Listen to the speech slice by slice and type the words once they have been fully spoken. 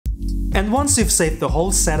And once you've saved the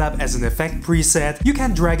whole setup as an effect preset, you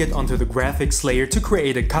can drag it onto the graphics layer to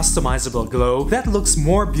create a customizable glow that looks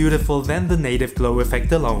more beautiful than the native glow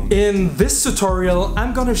effect alone. In this tutorial,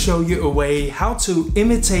 I'm gonna show you a way how to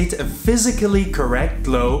imitate a physically correct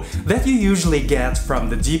glow that you usually get from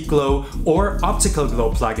the Deep Glow or Optical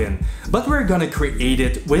Glow plugin, but we're gonna create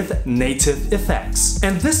it with native effects.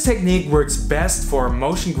 And this technique works best for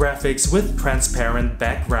motion graphics with transparent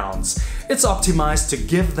backgrounds. It's optimized to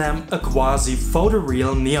give them a quasi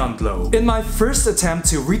photoreal neon glow. In my first attempt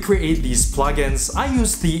to recreate these plugins, I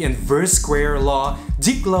used the inverse square law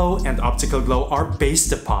Deep Glow and Optical Glow are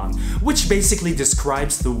based upon, which basically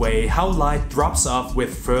describes the way how light drops off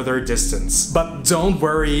with further distance. But don't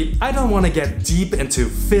worry, I don't want to get deep into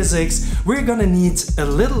physics. We're gonna need a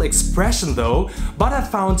little expression though, but I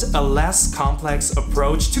found a less complex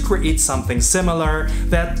approach to create something similar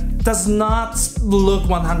that does not look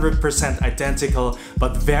 100% identical,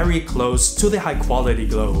 but very close to the high quality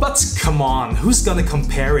glow. But come on, who's gonna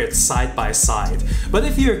compare it side by side? But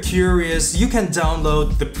if you're curious, you can download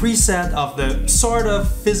the preset of the sort of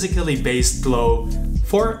physically based glow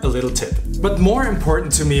for a little tip. But more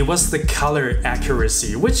important to me was the color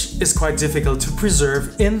accuracy, which is quite difficult to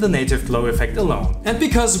preserve in the native glow effect alone. And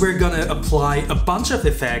because we're gonna apply a bunch of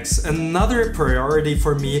effects, another priority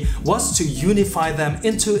for me was to unify them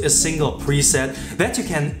into a single preset that you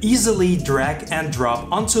can easily drag and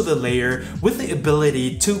drop onto the layer with the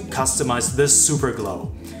ability to customize this super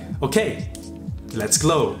glow. Okay, let's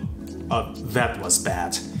glow. That was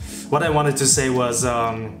bad. What I wanted to say was,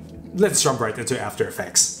 let's jump right into After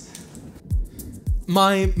Effects.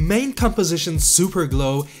 My main composition Super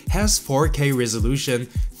Glow has 4K resolution,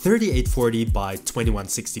 3840 by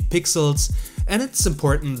 2160 pixels, and it's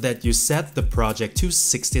important that you set the project to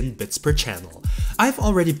 16 bits per channel. I've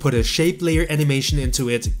already put a shape layer animation into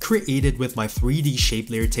it, created with my 3D shape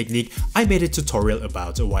layer technique I made a tutorial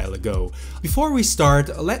about a while ago. Before we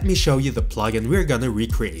start, let me show you the plugin we're gonna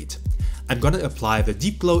recreate. I'm gonna apply the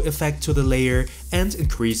Deep Glow effect to the layer and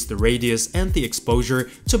increase the radius and the exposure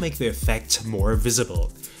to make the effect more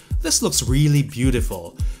visible. This looks really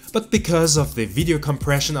beautiful, but because of the video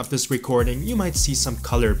compression of this recording, you might see some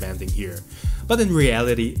color banding here. But in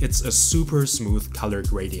reality, it's a super smooth color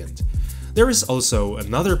gradient. There is also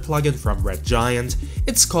another plugin from Red Giant.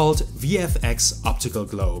 It's called VFX Optical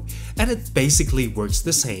Glow, and it basically works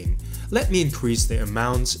the same. Let me increase the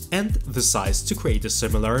amount and the size to create a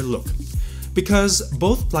similar look. Because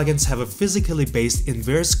both plugins have a physically based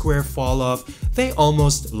inverse square falloff, they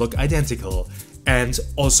almost look identical, and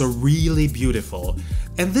also really beautiful.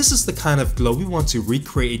 And this is the kind of glow we want to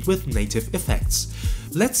recreate with native effects.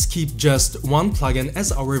 Let's keep just one plugin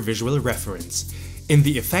as our visual reference. In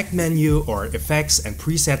the Effect menu or Effects and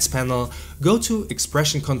Presets panel, go to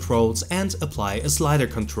Expression Controls and apply a slider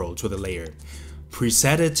control to the layer.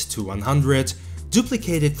 Preset it to 100,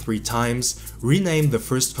 duplicate it 3 times, rename the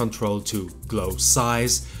first control to Glow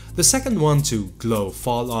Size, the second one to Glow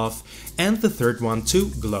Fall Off, and the third one to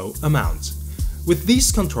Glow Amount. With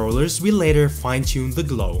these controllers, we later fine-tune the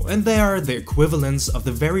glow, and they are the equivalents of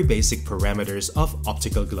the very basic parameters of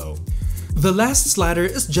Optical Glow. The last slider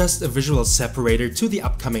is just a visual separator to the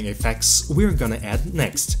upcoming effects we're gonna add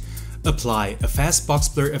next. Apply a fast box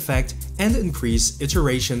blur effect and increase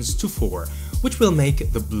iterations to 4, which will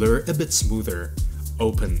make the blur a bit smoother.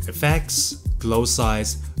 Open Effects, Glow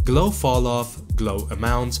Size, Glow Fall Off, Glow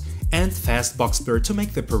Amount, and Fast Box Blur to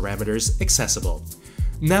make the parameters accessible.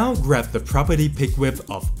 Now grab the property pick whip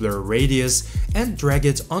of Blur Radius and drag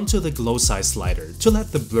it onto the Glow Size slider to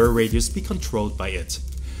let the blur radius be controlled by it.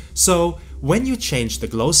 So when you change the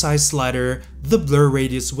Glow Size slider, the blur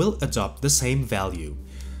radius will adopt the same value.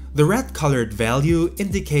 The red colored value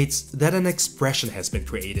indicates that an expression has been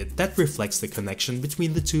created that reflects the connection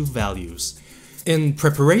between the two values. In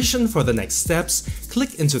preparation for the next steps,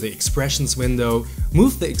 click into the expressions window,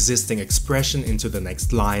 move the existing expression into the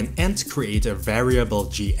next line and create a variable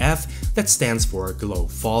GF that stands for Glow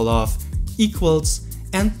Fall Off equals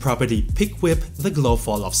and property pick whip the Glow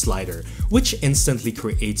Fall Off slider, which instantly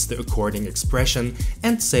creates the according expression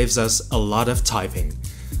and saves us a lot of typing.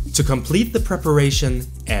 To complete the preparation,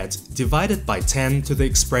 add divided by 10 to the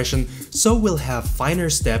expression so we'll have finer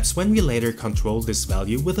steps when we later control this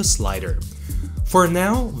value with a slider. For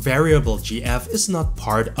now, variable GF is not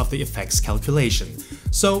part of the effects calculation,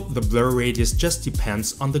 so the blur radius just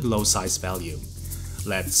depends on the glow size value.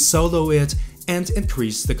 Let's solo it and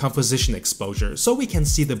increase the composition exposure so we can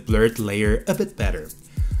see the blurred layer a bit better.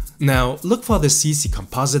 Now look for the CC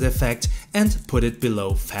composite effect and put it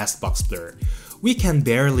below fast box blur. we can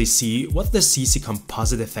barely see what the CC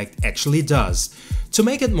composite effect actually does. To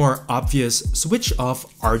make it more obvious, switch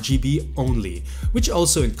off RGB only, which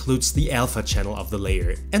also includes the alpha channel of the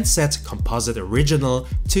layer, and set composite original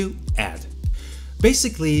to add.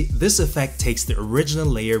 Basically, this effect takes the original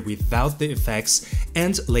layer without the effects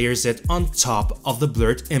and layers it on top of the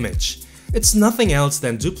blurred image. It's nothing else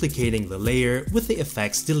than duplicating the layer with the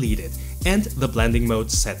effects deleted and the blending mode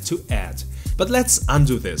set to add. But let's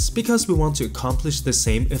undo this, because we want to accomplish the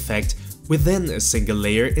same effect within a single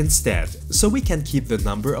layer instead, so we can keep the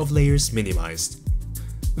number of layers minimized.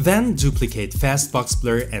 Then duplicate Fastbox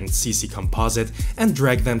Blur and CC Composite and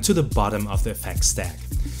drag them to the bottom of the effect stack.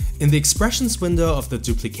 In the expressions window of the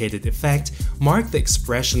duplicated effect, mark the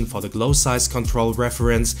expression for the glow size control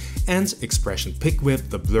reference and expression pick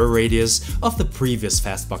width, the blur radius of the previous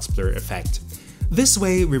Fastbox Blur effect. This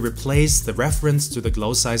way we replace the reference to the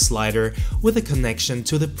glow size slider with a connection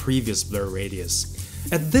to the previous blur radius.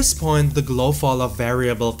 At this point, the glow falloff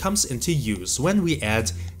variable comes into use when we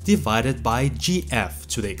add divided by GF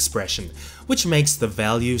to the expression, which makes the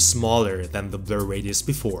value smaller than the blur radius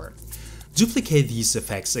before. Duplicate these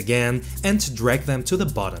effects again and drag them to the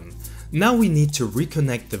bottom. Now we need to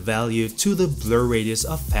reconnect the value to the blur radius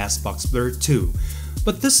of Fastbox Blur 2.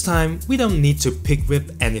 But this time we don't need to pick whip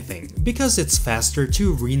anything, because it's faster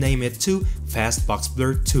to rename it to Fastbox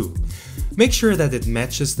Blur 2. Make sure that it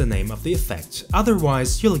matches the name of the effect,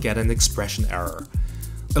 otherwise you'll get an expression error.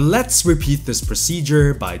 Let's repeat this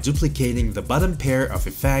procedure by duplicating the bottom pair of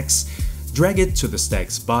effects, drag it to the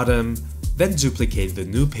stack's bottom, then duplicate the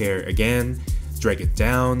new pair again, drag it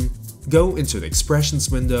down, go into the expressions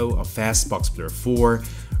window of Fastbox Blur 4,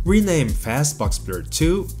 rename Fastbox Blur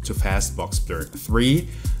 2 to Fastbox Blur 3,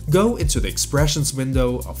 go into the expressions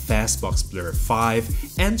window of Fastbox Blur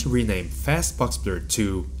 5 and rename Fastbox Blur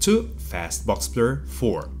 2 to Fastbox Blur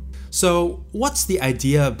 4. So what's the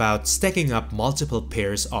idea about stacking up multiple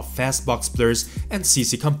pairs of Fastbox blurs and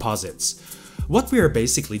CC composites? What we are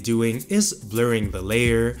basically doing is blurring the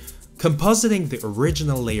layer, compositing the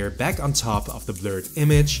original layer back on top of the blurred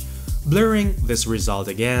image, blurring this result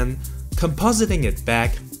again, compositing it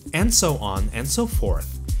back, and so on and so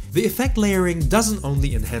forth. The effect layering doesn't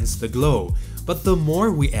only enhance the glow, but the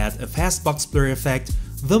more we add a Fastbox blur effect,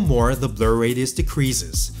 the more the blur radius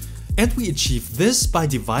decreases. And we achieve this by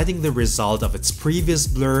dividing the result of its previous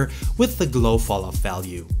blur with the glow falloff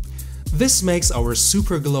value. This makes our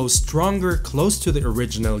super glow stronger close to the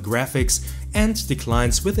original graphics and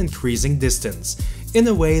declines with increasing distance, in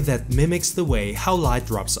a way that mimics the way how light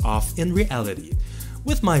drops off in reality,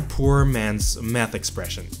 with my poor man's math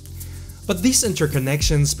expression. But these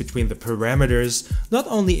interconnections between the parameters not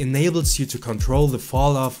only enables you to control the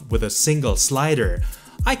falloff with a single slider,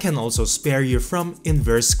 I can also spare you from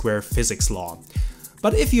inverse square physics law.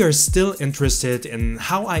 But if you are still interested in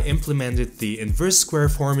how I implemented the inverse square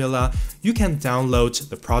formula, you can download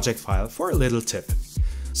the project file for a little tip.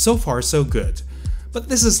 So far so good. But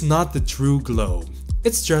this is not the true glow.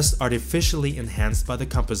 It's just artificially enhanced by the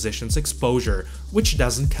composition's exposure, which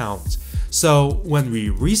doesn't count. So when we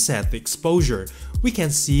reset the exposure, we can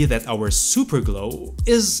see that our super glow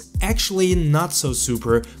is actually not so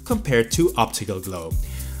super compared to optical glow.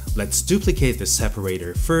 Let's duplicate the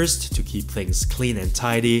separator first to keep things clean and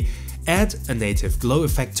tidy, add a native glow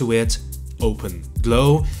effect to it, open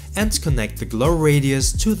glow, and connect the glow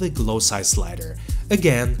radius to the glow size slider,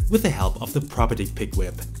 again with the help of the property pick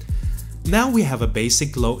whip. Now we have a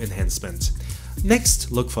basic glow enhancement.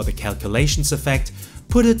 Next, look for the calculations effect,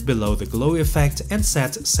 put it below the glow effect and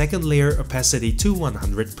set second layer opacity to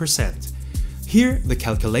 100%. Here, the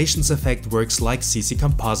calculations effect works like CC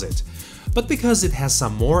Composite. But because it has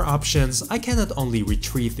some more options, I cannot only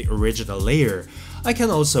retrieve the original layer, I can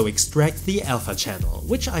also extract the alpha channel,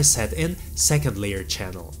 which I set in second layer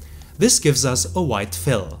channel. This gives us a white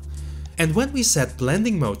fill. And when we set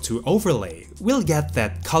blending mode to overlay, we'll get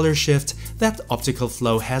that color shift that optical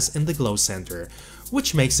flow has in the glow center,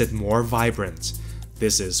 which makes it more vibrant.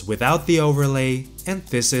 This is without the overlay, and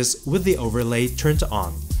this is with the overlay turned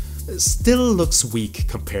on. Still looks weak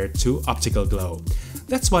compared to optical glow.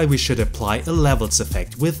 That's why we should apply a levels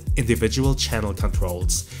effect with individual channel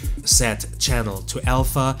controls. Set channel to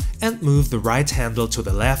alpha and move the right handle to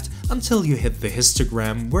the left until you hit the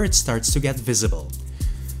histogram where it starts to get visible.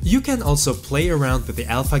 You can also play around with the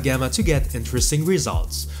alpha gamma to get interesting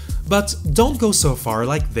results, but don't go so far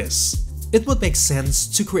like this. It would make sense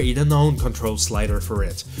to create a known control slider for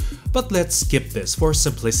it, but let's skip this for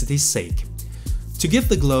simplicity's sake. To give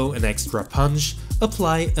the glow an extra punch,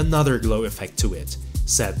 apply another glow effect to it.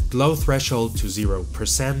 Set glow threshold to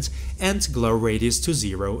 0% and glow radius to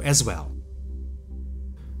 0 as well.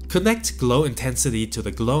 Connect glow intensity to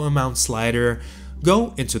the glow amount slider,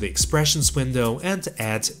 go into the expressions window and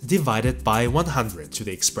add divided by 100 to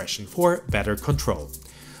the expression for better control.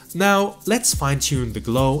 Now let's fine-tune the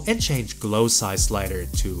glow and change glow size slider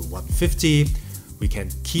to 150. We can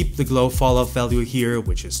keep the glow falloff value here,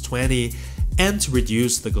 which is 20, and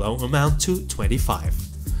reduce the glow amount to 25.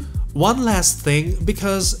 One last thing,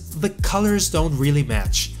 because the colors don't really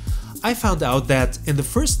match. I found out that in the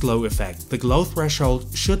first glow effect, the glow threshold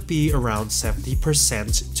should be around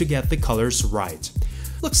 70% to get the colors right.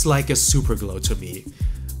 Looks like a super glow to me.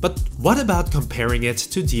 But what about comparing it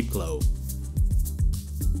to deep glow?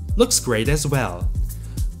 Looks great as well.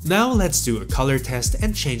 Now let's do a color test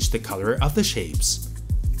and change the color of the shapes.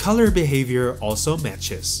 Color behavior also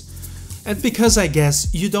matches. And because I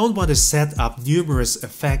guess you don't want to set up numerous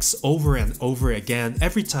effects over and over again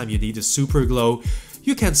every time you need a super glow,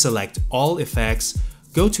 you can select all effects,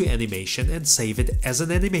 go to animation and save it as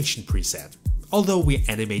an animation preset. Although we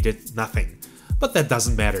animated nothing, but that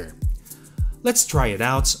doesn't matter. Let's try it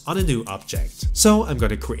out on a new object. So I'm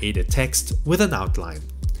going to create a text with an outline.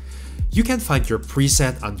 You can find your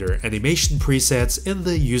preset under Animation Presets in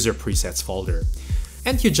the User Presets folder.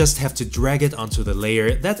 And you just have to drag it onto the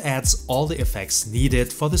layer that adds all the effects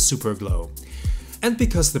needed for the super glow. And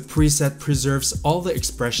because the preset preserves all the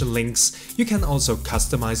expression links, you can also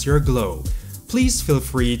customize your glow. Please feel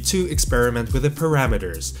free to experiment with the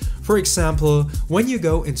parameters. For example, when you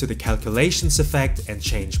go into the calculations effect and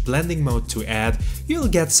change blending mode to add, you'll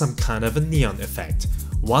get some kind of a neon effect.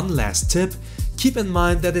 One last tip. Keep in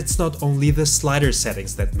mind that it's not only the slider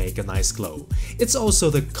settings that make a nice glow, it's also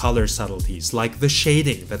the color subtleties like the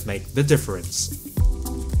shading that make the difference.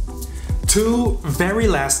 Two very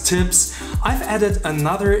last tips. I've added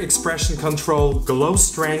another expression control, glow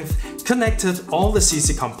strength, connected all the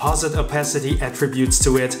CC composite opacity attributes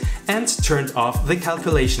to it, and turned off the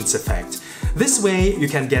calculations effect. This way you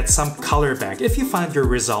can get some color back if you find your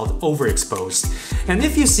result overexposed. And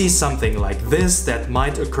if you see something like this that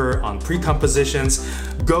might occur on pre-compositions,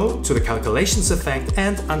 go to the calculations effect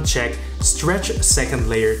and uncheck stretch second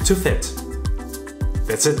layer to fit.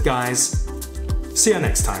 That's it guys. See you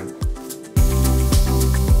next time.